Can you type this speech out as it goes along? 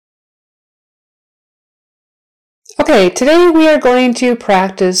Okay, today we are going to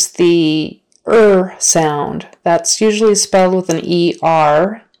practice the sound. That's usually spelled with an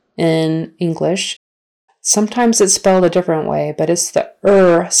ER in English. Sometimes it's spelled a different way, but it's the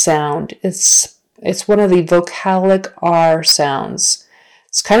sound. It's one of the vocalic R sounds.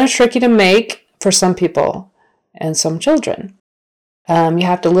 It's kind of tricky to make for some people and some children. You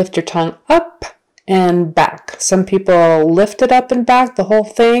have to lift your tongue up and back. Some people lift it up and back, the whole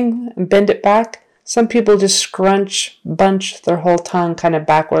thing, and bend it back. Some people just bunch their whole tongue kind of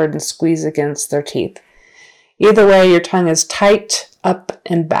backward and squeeze against their teeth. Either way, your tongue is tight up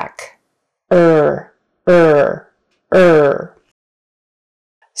and back.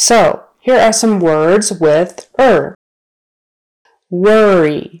 So, here are some words with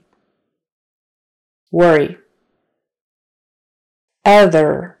Worry. Worry.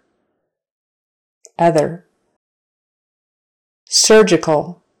 Other.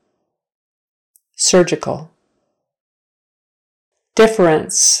 Surgical. Surgical.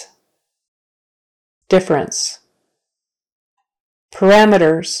 Difference.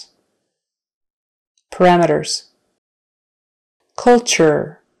 Parameters.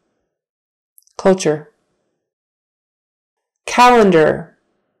 Culture. Calendar.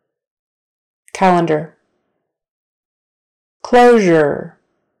 Closure.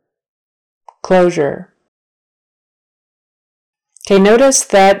 Okay, notice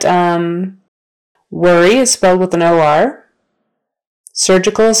that worry is spelled with an OR.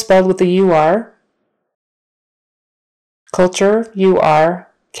 Surgical is spelled with a UR. Culture, UR.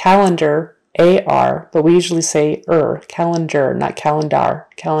 Calendar, AR. But we usually say calendar, not calendar.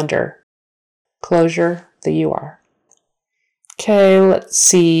 Calendar. Closure, the UR. Okay, let's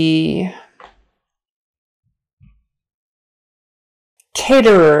see.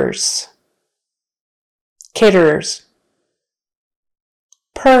 Caterers.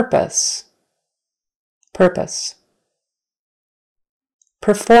 Purpose.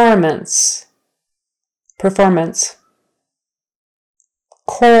 Performance.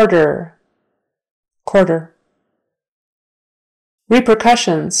 Quarter.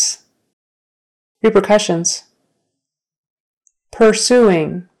 Repercussions.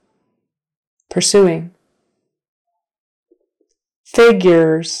 Pursuing.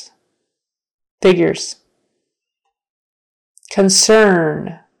 Figures.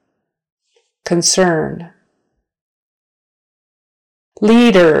 Concern.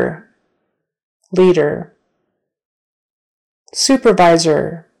 Leader.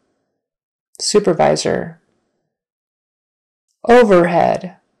 Supervisor.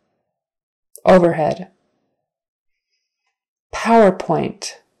 Overhead.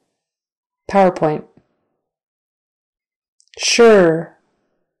 PowerPoint. Sure.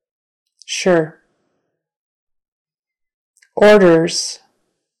 Orders.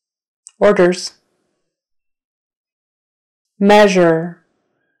 Measure.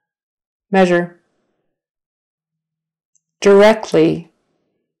 Directly.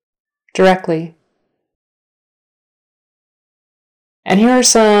 And here are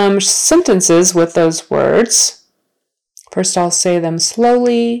some sentences with those words. First, I'll say them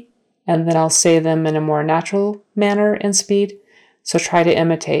slowly, and then I'll say them in a more natural manner and speed. So try to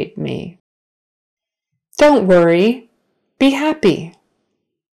imitate me. Don't worry, be happy.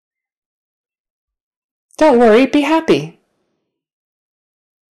 Don't worry, be happy.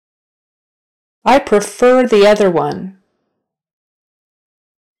 I prefer the other one.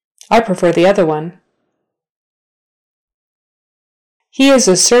 He is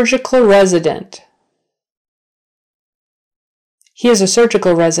a surgical resident.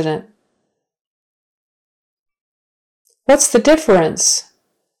 What's the difference?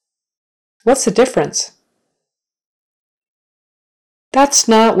 That's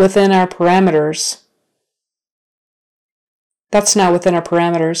not within our parameters.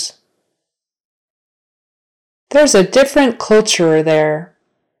 There's a different culture there.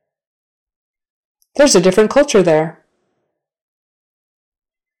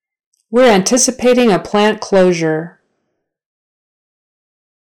 We're anticipating a plant closure.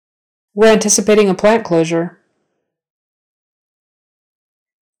 When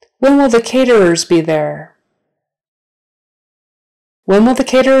will the caterers be there?